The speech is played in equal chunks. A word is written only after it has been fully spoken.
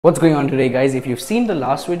What's going on today, guys? If you've seen the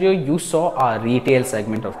last video, you saw our retail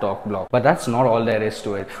segment of Talk Blog, but that's not all there is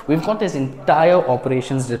to it. We've got this entire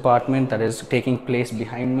operations department that is taking place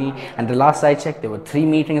behind me, and the last I checked there were 3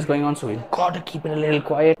 meetings going on, so we've got to keep it a little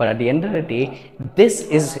quiet. But at the end of the day, this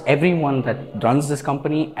is everyone that runs this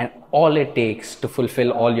company and all it takes to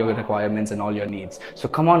fulfill all your requirements and all your needs. So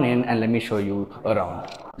come on in and let me show you around.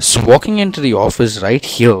 So walking into the office right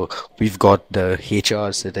here, we've got the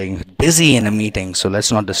HR sitting busy in a meeting, so let's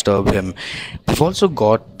not disturb him. We've also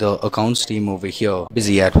got the accounts team over here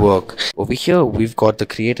busy at work. Over here we've got the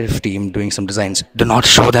creative team doing some designs. Do not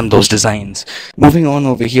show them those designs. Moving on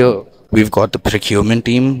over here, we've got the procurement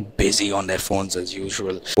team busy on their phones as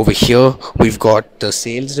usual. Over here, we've got the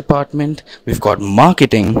sales department, we've got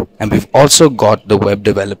marketing, and we've also got the web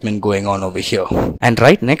development going on over here. And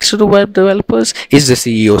right next to the web developers is the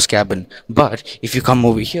CEO's cabin. But if you come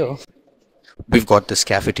over here, we've got this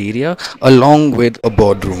cafeteria along with a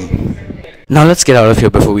boardroom. Now let's get out of here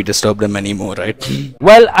before we disturb them anymore, right?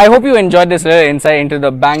 Well, I hope you enjoyed this little insight into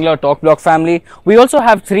the Bangalore Talk Blog family. We also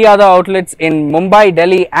have 3 other outlets in Mumbai,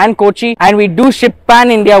 Delhi and Kochi, and we do ship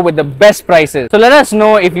pan-India with the best prices. So let us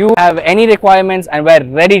know if you have any requirements and we're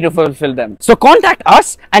ready to fulfill them. So contact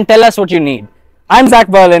us and tell us what you need. I'm Zach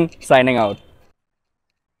Berlin, signing out.